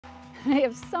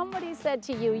If somebody said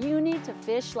to you, you need to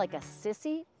fish like a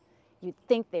sissy, you'd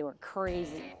think they were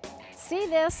crazy. See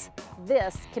this?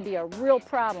 This can be a real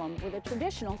problem with a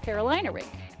traditional Carolina rig.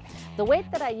 The weight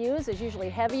that I use is usually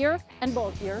heavier and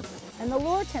bulkier, and the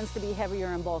lure tends to be heavier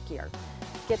and bulkier.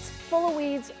 Gets full of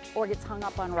weeds or gets hung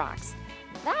up on rocks.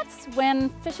 That's when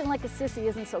fishing like a sissy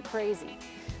isn't so crazy.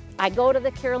 I go to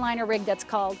the Carolina rig that's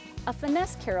called a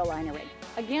finesse Carolina rig.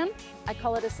 Again, I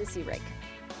call it a sissy rig.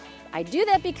 I do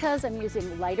that because I'm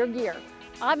using lighter gear.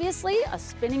 Obviously, a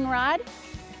spinning rod.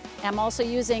 I'm also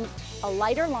using a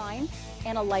lighter line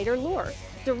and a lighter lure.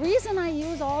 The reason I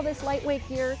use all this lightweight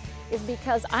gear is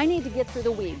because I need to get through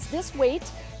the weeds. This weight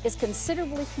is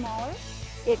considerably smaller,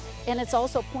 and it's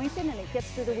also pointed, and it gets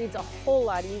through the weeds a whole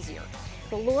lot easier.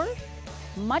 The lure,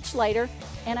 much lighter,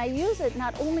 and I use it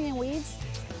not only in weeds,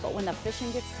 but when the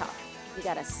fishing gets tough. You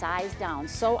gotta size down.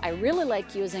 So I really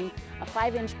like using a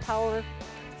 5-inch power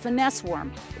finesse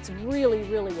worm. It's really,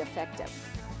 really effective.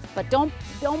 But don't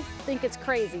think it's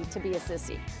crazy to be a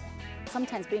sissy.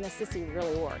 Sometimes being a sissy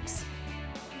really works.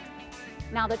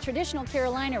 Now the traditional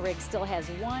Carolina rig still has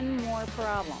one more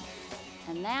problem,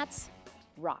 and that's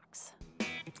rocks.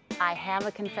 I have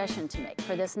a confession to make.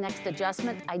 For this next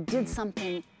adjustment, I did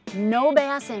something no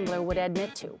bass angler would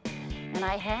admit to, and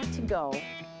I had to go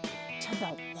to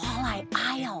the walleye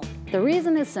aisle. The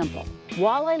reason is simple.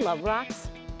 Walleye love rocks,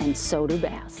 and so do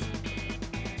bass.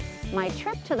 My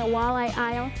trip to the walleye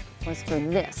aisle was for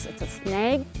this. It's a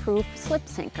snag-proof slip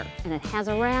sinker, and it has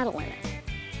a rattle in it.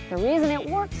 The reason it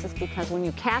works is because when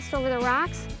you cast over the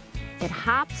rocks, it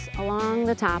hops along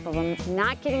the top of them,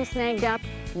 not getting snagged up,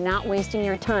 not wasting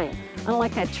your time.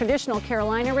 Unlike a traditional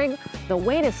Carolina rig, the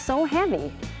weight is so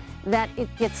heavy that it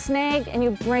gets snagged and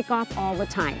you break off all the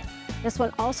time. This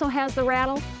one also has the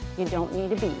rattle. You don't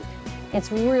need a bead. It's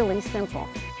really simple.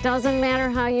 Doesn't matter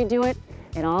how you do it,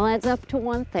 it all adds up to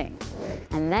one thing,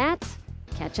 and that's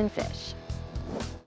catching fish.